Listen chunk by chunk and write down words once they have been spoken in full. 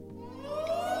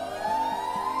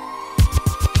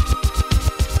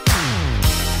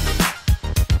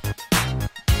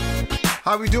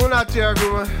How we doing out there,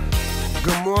 everyone?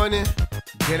 Good morning,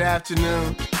 good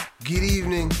afternoon, good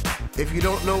evening. If you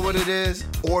don't know what it is,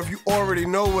 or if you already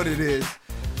know what it is,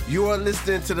 you are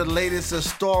listening to the latest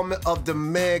installment of the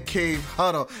Man Cave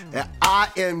Huddle, and I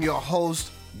am your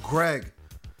host, Greg,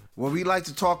 where we like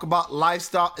to talk about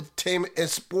lifestyle, entertainment, and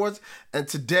sports. And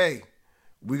today,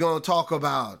 we're going to talk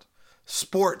about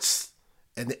sports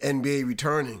and the NBA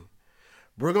returning.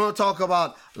 We're going to talk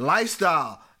about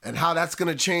lifestyle and how that's going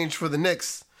to change for the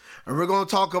Knicks. And we're going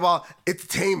to talk about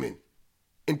entertainment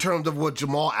in terms of what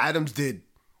Jamal Adams did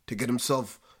to get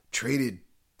himself traded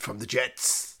from the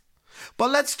Jets.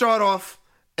 But let's start off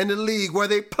in the league where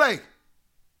they play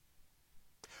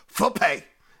for pay.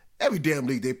 Every damn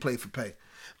league they play for pay.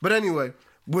 But anyway,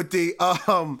 with the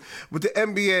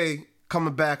NBA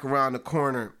coming back around the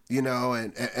corner, you know,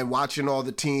 and watching all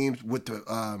the teams with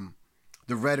the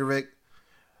rhetoric,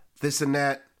 this and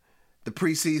that, the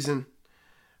preseason,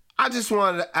 I just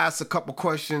wanted to ask a couple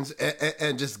questions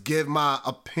and just give my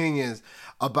opinions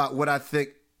about what I think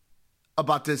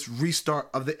about this restart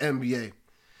of the NBA.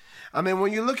 I mean,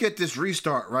 when you look at this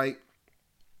restart, right,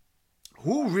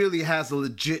 who really has a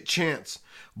legit chance,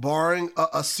 barring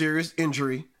a serious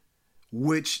injury,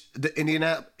 which the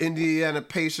Indiana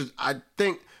Pacers, I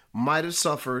think, might have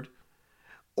suffered,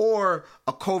 or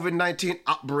a COVID-19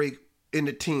 outbreak in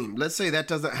the team? Let's say that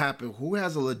doesn't happen. Who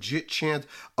has a legit chance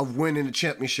of winning the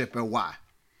championship and why?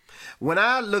 When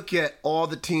I look at all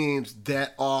the teams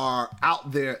that are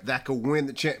out there that could win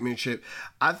the championship,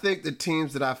 I think the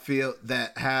teams that I feel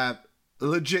that have a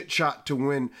legit shot to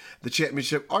win the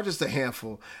championship are just a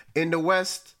handful. In the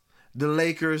West, the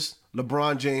Lakers,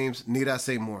 LeBron James, need I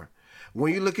say more?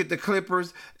 When you look at the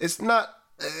Clippers, it's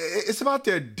about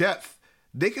their depth.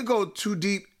 They could go too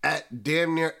deep at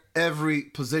damn near every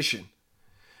position.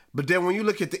 But then when you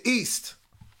look at the East,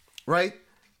 right?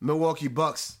 Milwaukee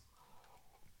Bucks.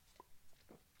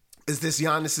 Is this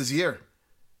Giannis's year?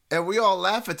 And we all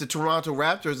laugh at the Toronto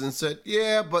Raptors and said,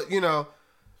 yeah, but, you know,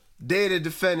 they're the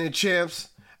defending champs.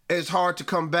 It's hard to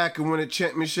come back and win a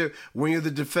championship when you're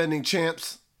the defending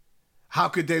champs. How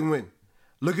could they win?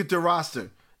 Look at the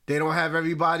roster. They don't have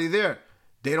everybody there.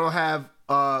 They don't have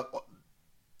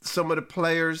some of the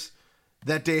players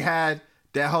that they had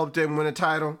that helped them win a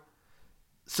title,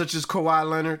 such as Kawhi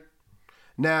Leonard.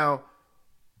 Now,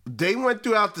 they went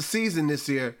throughout the season this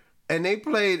year, and they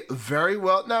played very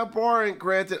well. Now, barring,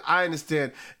 granted, I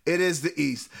understand, it is the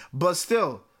East. But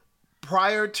still,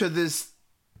 prior to this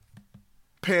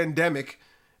pandemic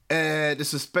and the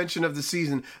suspension of the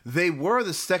season, they were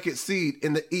the second seed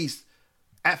in the East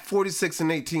at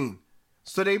 46-18.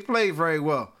 So they played very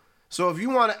well. So if you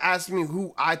want to ask me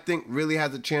who I think really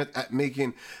has a chance at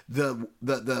making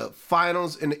the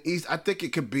finals in the East, I think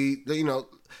it could be, you know,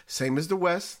 same as the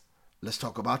West. Let's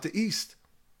talk about the East.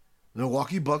 The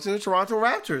Milwaukee Bucks and the Toronto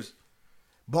Raptors.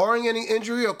 Barring any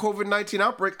injury or COVID-19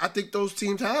 outbreak, I think those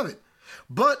teams have it.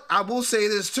 But I will say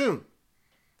this too.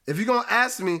 If you're going to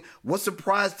ask me what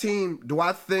surprise team do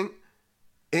I think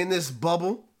in this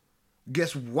bubble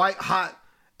gets white hot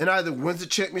and either wins the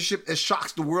championship and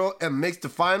shocks the world and makes the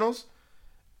finals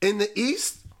in the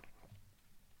East,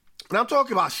 and I'm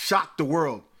talking about shock the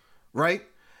world, right?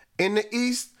 In the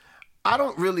East, I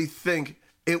don't really think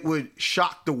it would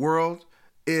shock the world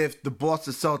if the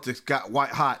Boston Celtics got white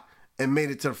hot and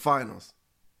made it to the finals.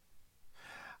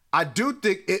 I do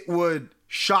think it would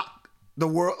shock the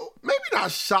world, maybe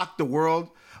not shock the world,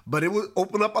 but it would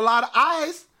open up a lot of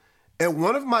eyes. And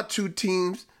one of my two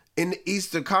teams in the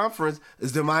Eastern Conference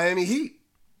is the Miami Heat.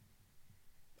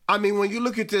 I mean, when you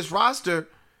look at this roster,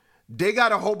 they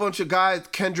got a whole bunch of guys,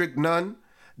 Kendrick Nunn,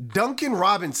 Duncan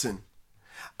Robinson.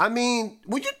 I mean,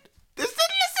 let's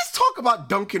just talk about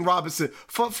Duncan Robinson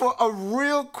for a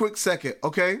real quick second,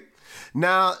 okay?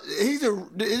 Now, this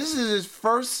is his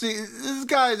first season. This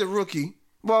guy is a rookie.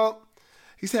 Well,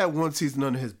 he's had one season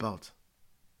under his belt.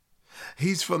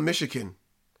 He's from Michigan.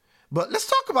 But let's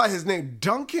talk about his name,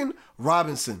 Duncan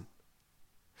Robinson.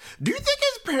 Do you think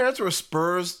his parents were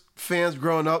Spurs fans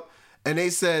growing up and they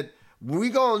said, we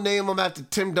gonna name him after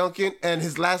Tim Duncan and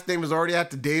his last name is already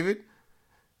after David?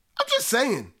 I'm just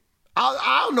saying.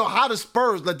 I don't know how the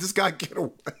Spurs let this guy get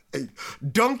away.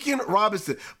 Duncan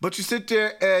Robinson. But you sit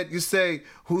there and you say,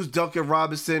 who's Duncan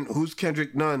Robinson? Who's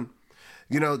Kendrick Nunn?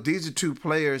 You know, these are two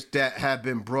players that have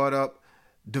been brought up,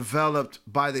 developed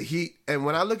by the Heat. And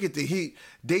when I look at the Heat,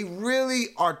 they really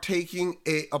are taking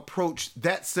a approach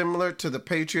that's similar to the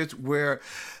Patriots, where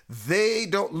they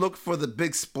don't look for the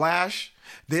big splash.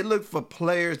 They look for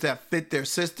players that fit their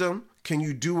system. Can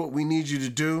you do what we need you to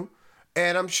do?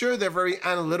 And I'm sure they're very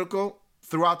analytical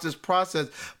throughout this process.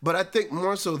 But I think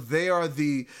more so they are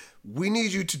we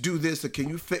need you to do this, or can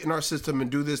you fit in our system and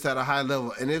do this at a high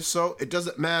level? And if so, it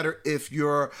doesn't matter if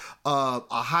you're a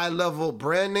high level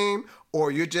brand name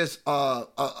or you're just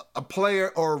a player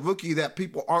or a rookie that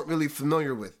people aren't really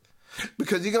familiar with.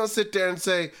 Because you're going to sit there and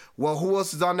say, well, who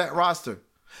else is on that roster?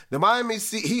 The Miami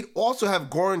Heat also have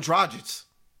Goran Dragic.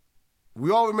 We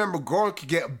all remember Goran could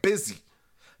get busy.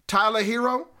 Tyler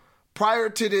Hero, prior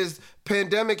to this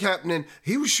pandemic happening,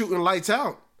 he was shooting lights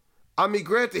out. I mean,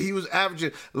 granted, he was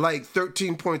averaging like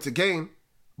 13 points a game,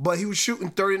 but he was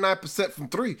shooting 39% from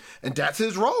three. And that's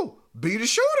his role, be the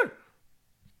shooter.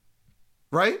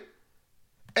 Right?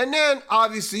 And then,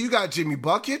 obviously, you got Jimmy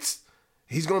Buckets.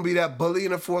 He's going to be that bully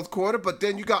in the fourth quarter. But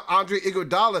then you got Andre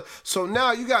Iguodala. So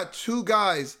now you got two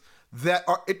guys that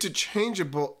are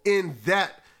interchangeable in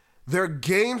that their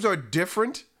games are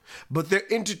different, but they're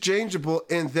interchangeable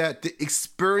in that the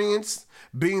experience,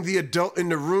 being the adult in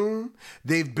the room,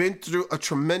 they've been through a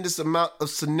tremendous amount of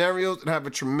scenarios and have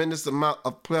a tremendous amount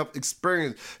of playoff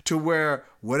experience to where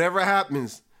whatever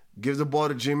happens, give the ball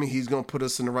to Jimmy, he's going to put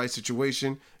us in the right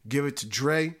situation. Give it to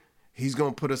Dre, he's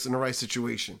going to put us in the right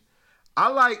situation.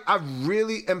 I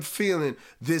really am feeling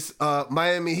this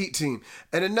Miami Heat team.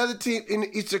 And another team in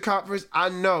the Eastern Conference, I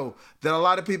know that a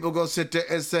lot of people go sit there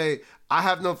and say, I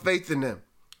have no faith in them.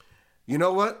 You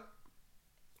know what?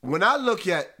 When I look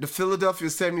at the Philadelphia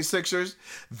 76ers,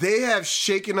 they have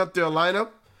shaken up their lineup,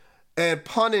 and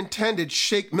pun intended,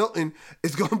 Shake Milton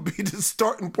is going to be the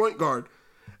starting point guard.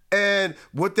 And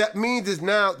what that means is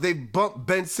now they bumped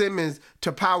Ben Simmons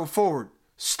to power forward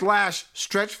 /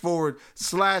 stretch forward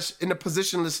 / in a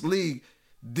positionless league.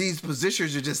 These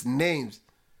positions are just names.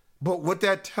 But what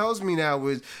that tells me now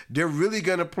is they're really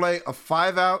going to play a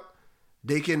 5-out.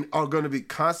 They are going to be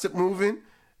constant moving.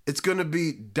 It's going to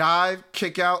be dive,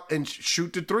 kick out, and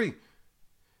shoot the three.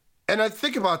 And I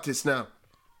think about this now.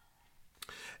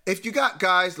 If you got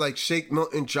guys like Shake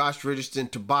Milton, Josh Richardson,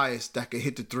 Tobias that can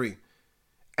hit the three,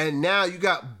 and now you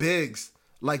got bigs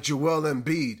like Joel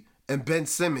Embiid and Ben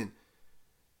Simmons,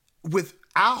 with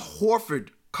Al Horford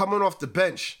coming off the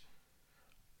bench,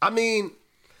 I mean,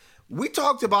 we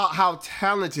talked about how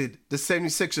talented the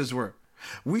 76ers were.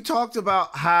 We talked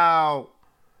about how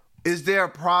is there a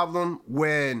problem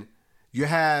when you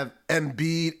have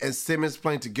Embiid and Simmons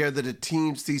playing together, the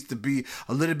team seems to be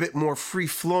a little bit more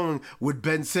free-flowing with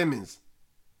Ben Simmons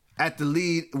at the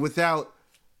lead without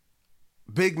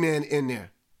big man in there.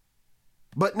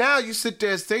 But now you sit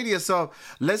there and say to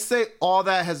yourself, let's say all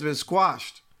that has been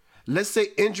squashed. Let's say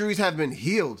injuries have been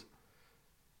healed.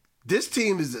 This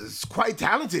team is quite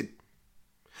talented.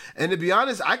 And to be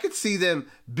honest, I could see them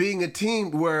being a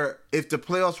team where if the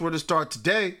playoffs were to start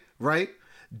today, right,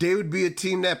 they would be a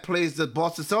team that plays the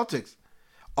Boston Celtics.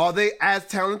 Are they as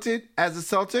talented as the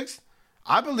Celtics?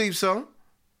 I believe so.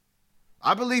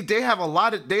 I believe they have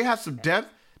they have some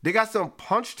depth. They got some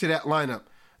punch to that lineup.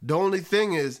 The only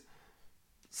thing is,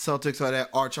 Celtics are that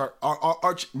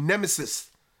arch nemesis,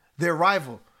 their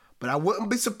rival. But I wouldn't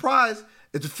be surprised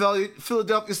if the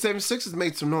Philadelphia 76ers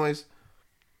made some noise.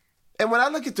 And when I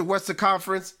look at the Western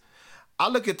Conference, I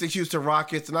look at the Houston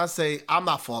Rockets and I say, I'm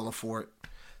not falling for it.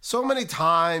 So many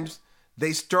times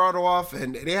they start off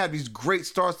and they have these great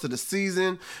starts to the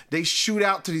season. They shoot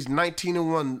out to these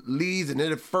 19-1 leads and they're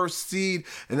the first seed.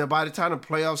 And then by the time the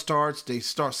playoff starts, they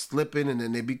start slipping and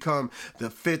then they become the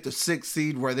 5th or 6th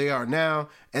seed where they are now.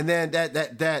 And then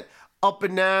that up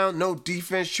and down, no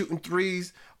defense, shooting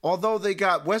threes. Although they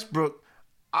got Westbrook,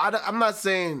 I'm not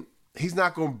saying he's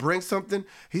not going to bring something.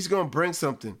 He's going to bring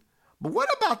something. But what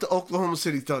about the Oklahoma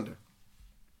City Thunder?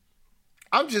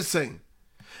 I'm just saying.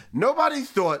 Nobody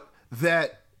thought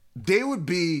that they would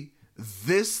be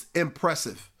this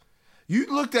impressive. You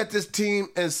looked at this team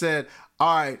and said,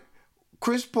 all right,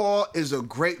 Chris Paul is a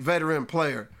great veteran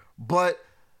player, but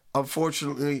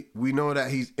unfortunately, we know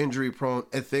that he's injury prone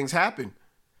and things happen.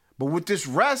 But with this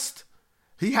rest,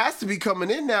 he has to be coming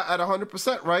in now at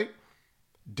 100%, right?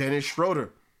 Dennis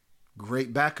Schroeder,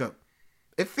 great backup.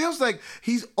 It feels like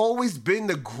he's always been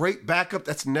the great backup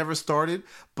that's never started,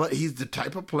 but he's the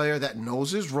type of player that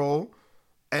knows his role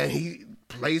and he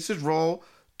plays his role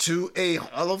to a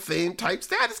Hall of Fame type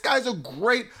status. This guy's a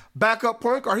great backup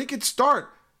point guard. He could start,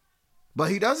 but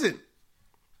he doesn't.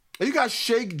 And you got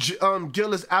Shea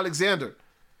Gilgeous-Alexander,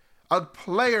 a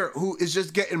player who is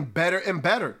just getting better and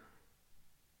better.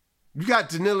 You got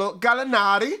Danilo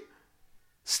Gallinari,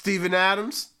 Steven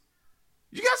Adams.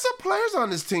 You got some players on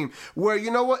this team where,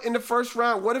 you know what, in the first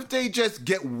round, what if they just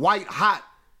get white hot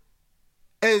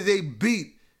and they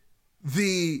beat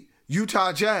the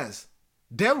Utah Jazz?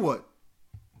 Then what?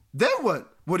 Then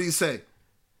what? What do you say?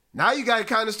 Now you got to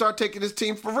kind of start taking this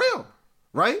team for real,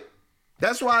 right?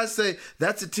 That's why I say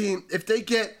that's a team, if they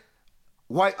get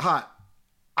white hot,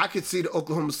 I could see the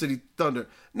Oklahoma City Thunder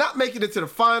not making it to the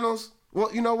finals.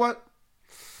 Well, you know what?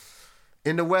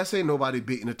 In the West, ain't nobody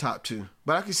beating the top two.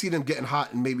 But I can see them getting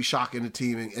hot and maybe shocking the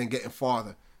team and getting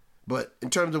farther. But in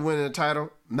terms of winning the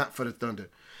title, not for the Thunder.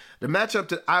 The matchup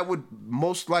that I would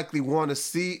most likely want to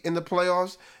see in the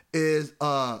playoffs is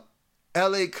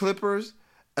LA Clippers,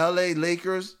 LA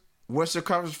Lakers, Western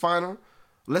Conference Final.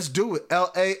 Let's do it.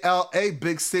 LA,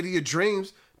 big city of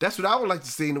dreams. That's what I would like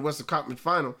to see in the Western Conference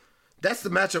Final. That's the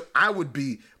matchup I would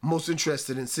be most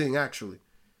interested in seeing, actually.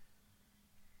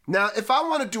 Now, if I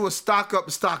want to do a stock up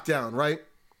and stock down, right?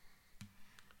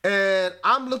 And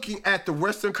I'm looking at the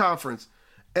Western Conference,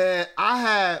 and I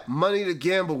had money to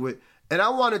gamble with, and I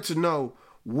wanted to know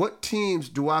what teams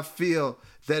do I feel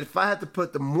that if I had to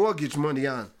put the mortgage money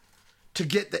on to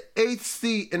get the 8th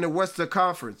seed in the Western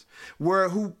Conference,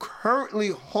 who currently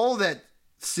hold that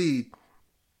seed,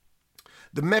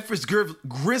 the Memphis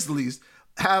Grizzlies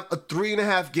have a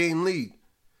 3.5 game lead.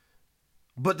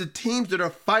 But the teams that are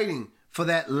fighting for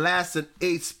that last and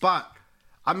 8th spot,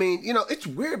 I mean, it's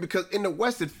weird because in the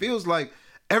West, it feels like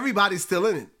everybody's still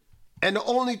in it. And the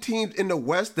only teams in the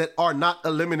West that are not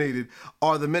eliminated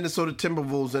are the Minnesota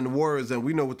Timberwolves and the Warriors. And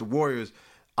we know with the Warriors,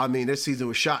 I mean, their season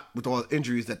was shot with all the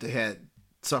injuries that they had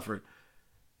suffered.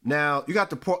 Now, you got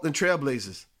the Portland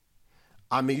Trailblazers.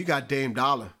 I mean, you got Dame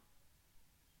Dollar.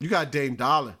 You got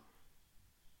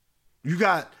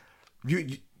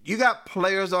you got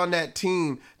players on that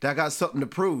team that got something to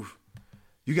prove.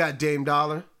 You got Dame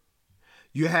Dollar.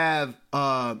 You have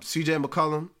CJ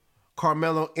McCollum,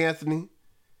 Carmelo Anthony.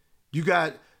 You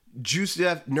got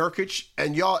Jusuf Nurkic,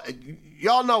 and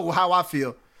y'all know how I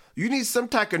feel. You need some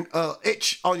type of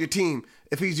itch on your team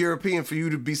if he's European for you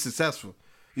to be successful.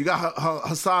 You got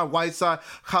Hassan Whiteside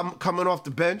coming off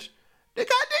the bench. They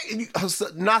got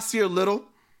Nasir Little.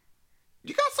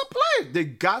 You got some players. They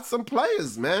got some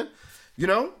players, man.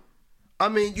 I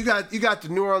mean, you got the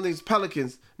New Orleans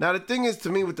Pelicans. Now, the thing is, to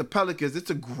me, with the Pelicans, it's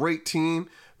a great team,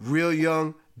 real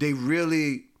young. They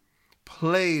really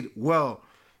played well.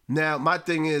 Now, my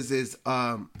thing is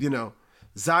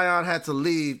Zion had to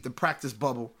leave the practice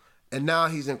bubble, and now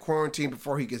he's in quarantine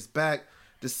before he gets back.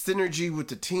 The synergy with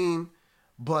the team.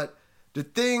 But the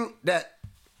thing that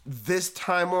this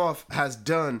time off has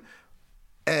done,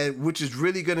 and which is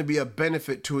really going to be a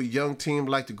benefit to a young team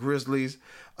like the Grizzlies,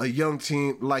 a young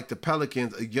team like the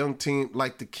Pelicans, a young team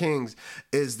like the Kings,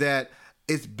 is that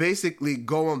it's basically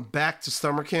going back to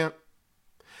summer camp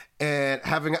and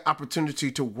having an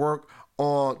opportunity to work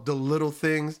on the little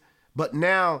things. But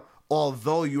now,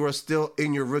 although you are still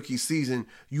in your rookie season,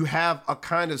 you have a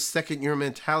kind of second-year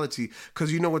mentality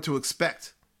because you know what to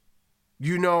expect.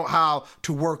 You know how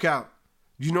to work out.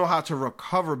 You know how to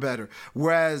recover better.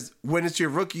 Whereas when it's your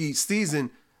rookie season,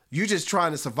 you're just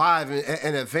trying to survive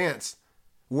and advance.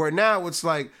 Where now it's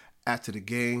like, after the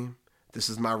game, this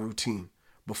is my routine.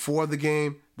 Before the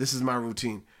game, this is my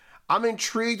routine. I'm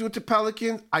intrigued with the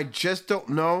Pelicans. I just don't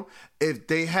know if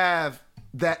they have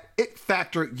that it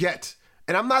factor yet.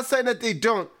 And I'm not saying that they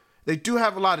don't. They do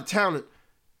have a lot of talent.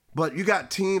 But you got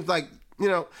teams like,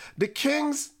 the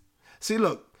Kings. See,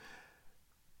 look.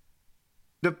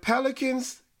 The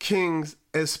Pelicans, Kings,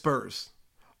 and Spurs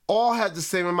all had the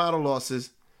same amount of losses,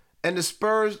 and the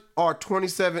Spurs are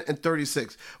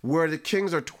 27-36, where the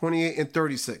Kings are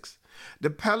 28-36. The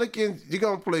Pelicans, you're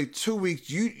going to play 2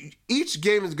 weeks. Each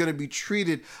game is going to be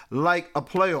treated like a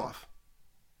playoff.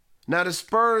 Now, the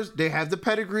Spurs, they have the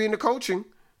pedigree and the coaching.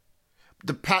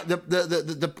 The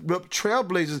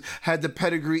Trailblazers had the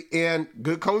pedigree and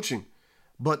good coaching.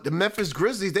 But the Memphis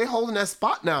Grizzlies, they holding that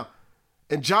spot now.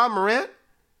 And John Morant,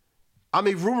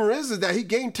 rumor is that he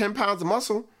gained 10 pounds of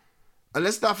muscle. And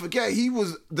let's not forget, he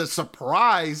was the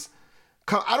surprise.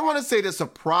 I don't want to say the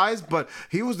surprise, but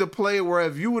he was the player where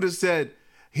if you would have said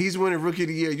he's winning Rookie of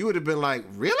the Year, you would have been like,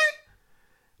 really?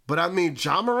 But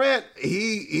John Morant,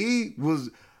 he was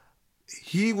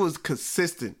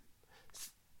consistent.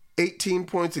 18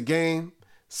 points a game,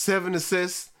 7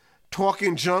 assists,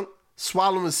 talking junk,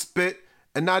 swallowing spit,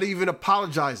 and not even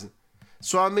apologizing.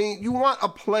 So, you want a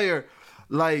player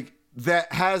like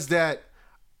that has that,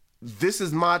 this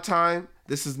is my time,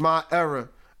 this is my era,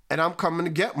 and I'm coming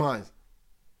to get mine.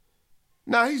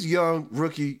 Now, he's young,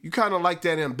 rookie. You kind of like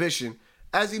that ambition.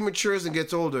 As he matures and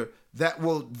gets older, that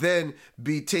will then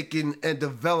be taken and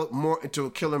developed more into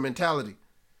a killer mentality.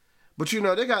 But,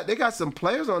 they got some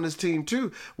players on this team,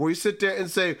 too, where you sit there and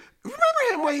say,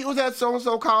 remember him when he was at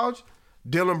so-and-so college?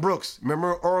 Dylan Brooks.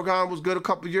 Remember Oregon was good a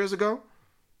couple of years ago?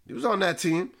 He was on that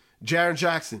team. Jaren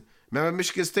Jackson. Remember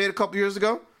Michigan State a couple years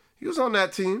ago? He was on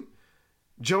that team.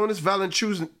 Jonas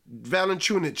Valanciunas.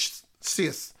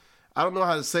 I don't know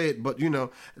how to say it, but,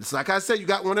 it's like I said, you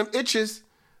got one of them itches.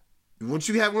 Once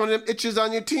you have one of them itches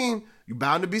on your team, you're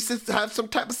bound to have some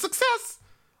type of success.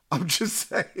 I'm just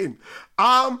saying.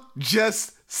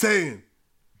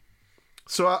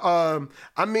 So,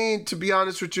 to be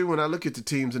honest with you, when I look at the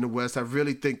teams in the West, I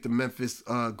really think the Memphis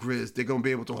Grizz, they're going to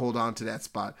be able to hold on to that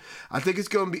spot. I think it's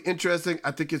going to be interesting.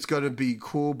 I think it's going to be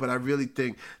cool, but I really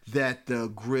think that the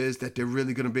Grizz, that they're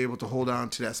really going to be able to hold on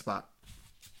to that spot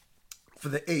for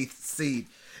the 8th seed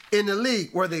in the league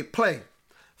where they play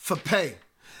for pay.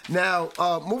 Now,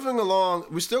 moving along,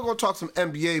 we're still going to talk some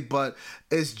NBA, but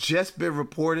it's just been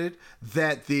reported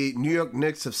that the New York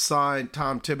Knicks have signed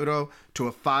Tom Thibodeau to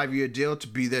a 5-year deal to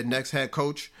be their next head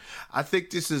coach. I think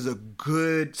this is a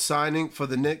good signing for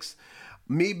the Knicks.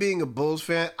 Me being a Bulls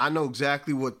fan, I know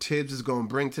exactly what Tibbs is going to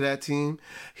bring to that team.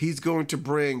 He's going to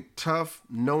bring tough,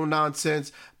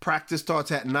 no-nonsense. Practice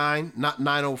starts at 9, not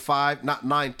 9:05, not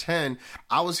 9:10.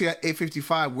 I was here at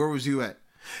 8:55. Where was you at?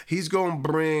 He's going to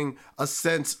bring a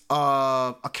sense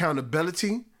of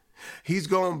accountability. He's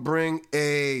going to bring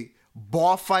a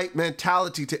ball fight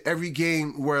mentality to every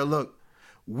game where, look,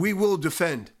 we will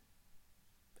defend.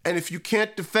 And if you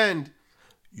can't defend,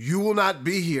 you will not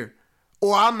be here.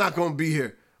 Or I'm not going to be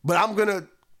here. But I'm going to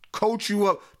coach you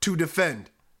up to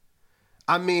defend.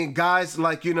 Guys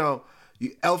like,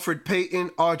 Elfrid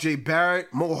Payton, R.J.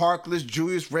 Barrett, Mo Harkless,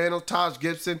 Julius Randle, Taj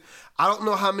Gibson. I don't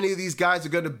know how many of these guys are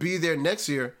going to be there next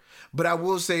year, but I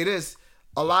will say this.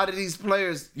 A lot of these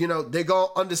players, they're going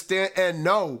to understand and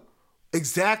know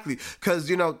exactly. Because,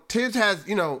 Tibbs has,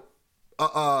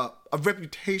 a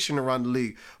reputation around the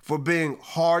league for being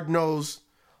hard-nosed,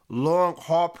 long,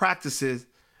 hard practices.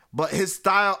 But his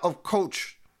style of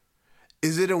coach,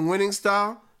 is it a winning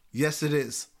style? Yes, it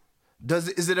is.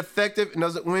 Is it effective and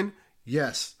does it win?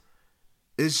 Yes.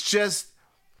 It's just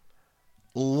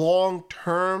long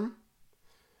term.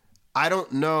 I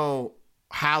don't know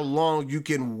how long you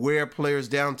can wear players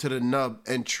down to the nub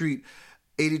and treat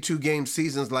 82 game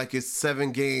seasons like it's the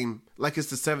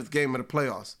 7th game of the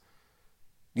playoffs.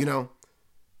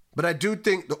 But I do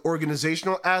think the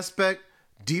organizational aspect,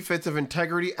 defensive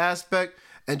integrity aspect,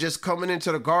 and just coming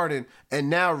into the Garden and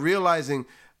now realizing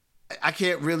I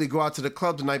can't really go out to the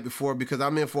club the night before because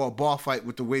I'm in for a ball fight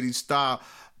with the way these style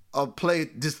of play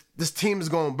this team is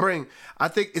going to bring. I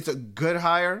think it's a good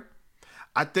hire.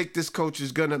 I think this coach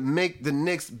is going to make the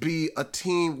Knicks be a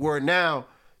team where now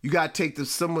you got to take them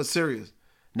somewhat serious.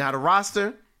 Now the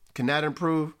roster, can that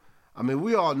improve?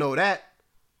 We all know that.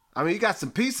 You got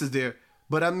some pieces there,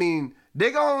 but they're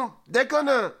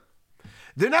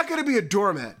not going to be a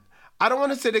doormat. I don't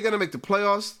want to say they're going to make the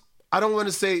playoffs. I don't want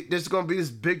to say there's going to be this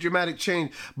big dramatic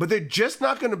change, but they're just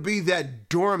not going to be that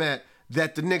doormat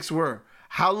that the Knicks were.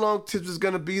 How long Tibbs is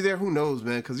going to be there, who knows,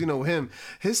 man? Because,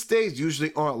 his stays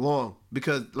usually aren't long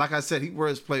because, like I said, he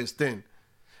wears players thin.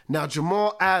 Now,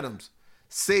 Jamal Adams,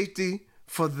 safety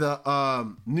for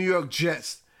the New York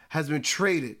Jets, has been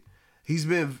traded. He's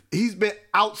been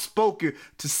outspoken,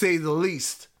 to say the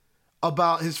least,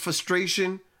 about his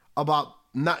frustration about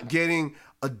not getting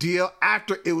a deal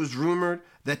after it was rumored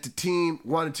that the team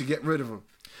wanted to get rid of him.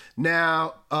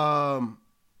 Now,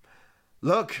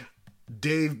 look,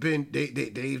 they've traded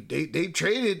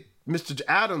Mr.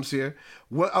 Adams here.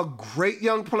 What a great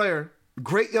young player.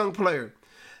 Great young player.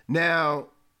 Now,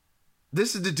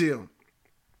 this is the deal.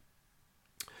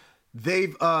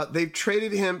 They've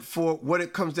traded him for what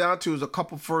it comes down to is a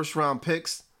couple first round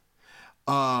picks,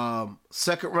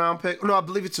 second round pick. No, I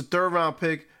believe it's a third round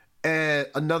pick and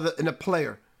a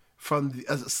player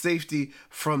as a safety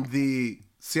from the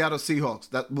Seattle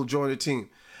Seahawks that will join the team.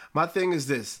 My thing is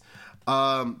this.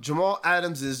 Jamal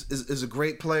Adams is a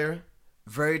great player,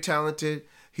 very talented.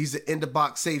 He's an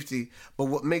in-the-box safety, but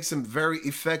what makes him very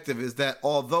effective is that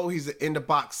although he's an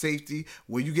in-the-box safety,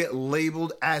 when you get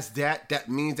labeled as that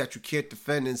means that you can't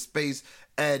defend in space,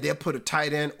 and they'll put a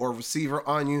tight end or receiver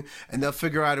on you, and they'll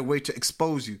figure out a way to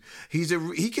expose you.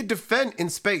 He can defend in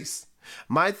space.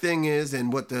 My thing is,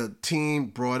 and what the team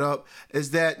brought up,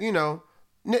 is that,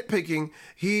 nitpicking,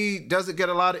 he doesn't get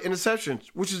a lot of interceptions,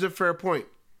 which is a fair point.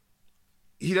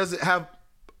 He doesn't have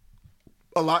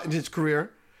a lot in his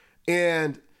career,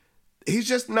 and he's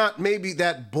just not maybe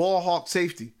that ball hawk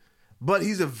safety, but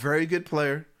he's a very good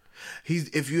player.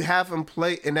 If you have him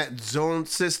play in that zone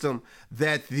system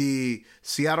that the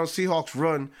Seattle Seahawks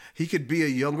run, he could be a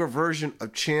younger version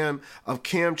of Cam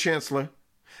Chancellor.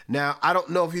 Now, I don't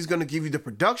know if he's going to give you the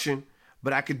production,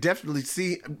 but I could definitely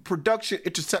see production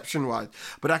interception-wise,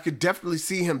 but I could definitely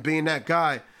see him being that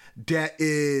guy that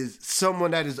is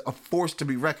someone that is a force to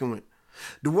be reckoned with.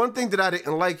 The one thing that I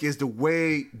didn't like is the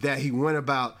way that he went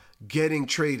about getting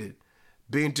traded,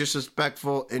 being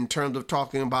disrespectful in terms of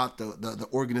talking about the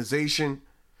organization,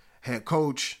 head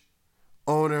coach,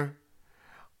 owner.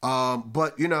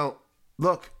 But,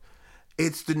 look,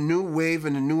 it's the new wave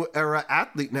and the new era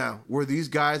athlete now where these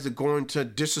guys are going to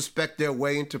disrespect their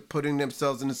way into putting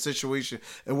themselves in a situation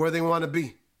and where they want to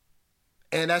be.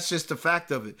 And that's just the fact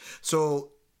of it. So,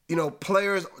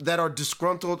 players that are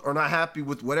disgruntled or not happy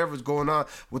with whatever's going on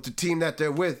with the team that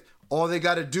they're with, all they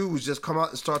got to do is just come out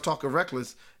and start talking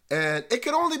reckless. And it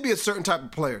can only be a certain type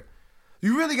of player.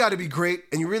 You really got to be great,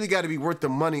 and you really got to be worth the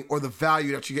money or the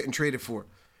value that you're getting traded for.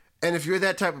 And if you're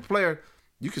that type of player,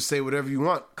 you can say whatever you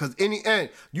want. Because in the end,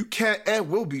 you can and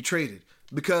will be traded.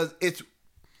 Because it's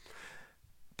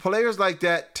players like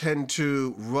that tend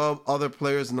to rub other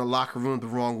players in the locker room the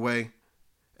wrong way.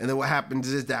 And then what happens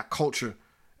is that culture.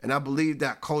 And I believe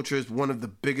that culture is one of the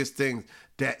biggest things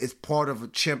that is part of a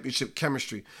championship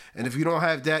chemistry. And if you don't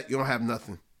have that, you don't have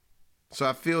nothing. So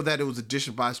I feel that it was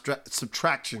addition by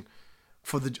subtraction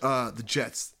for the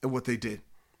Jets and what they did.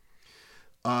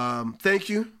 Thank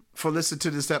you for listening to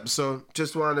this episode.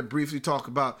 Just wanted to briefly talk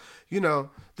about,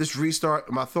 this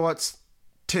restart, my thoughts,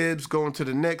 Tibbs going to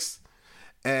the Knicks,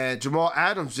 and Jamal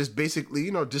Adams just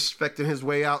basically, disrespecting his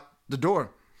way out the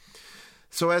door.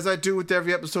 So as I do with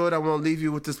every episode, I want to leave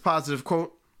you with this positive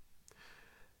quote.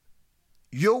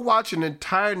 You'll watch an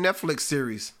entire Netflix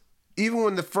series, even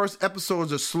when the first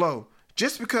episodes are slow,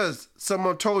 just because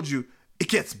someone told you it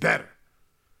gets better.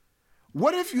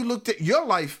 What if you looked at your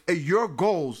life and your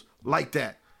goals like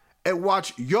that and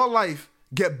watch your life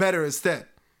get better instead?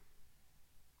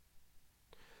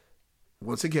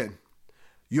 Once again,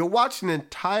 you're watching an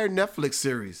entire Netflix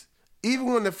series,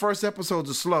 even when the first episodes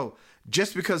are slow,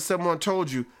 just because someone told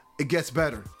you it gets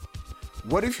better.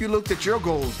 What if you looked at your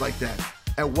goals like that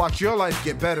and watch your life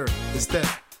get better instead?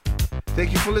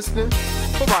 Thank you for listening.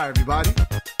 Bye-bye, everybody.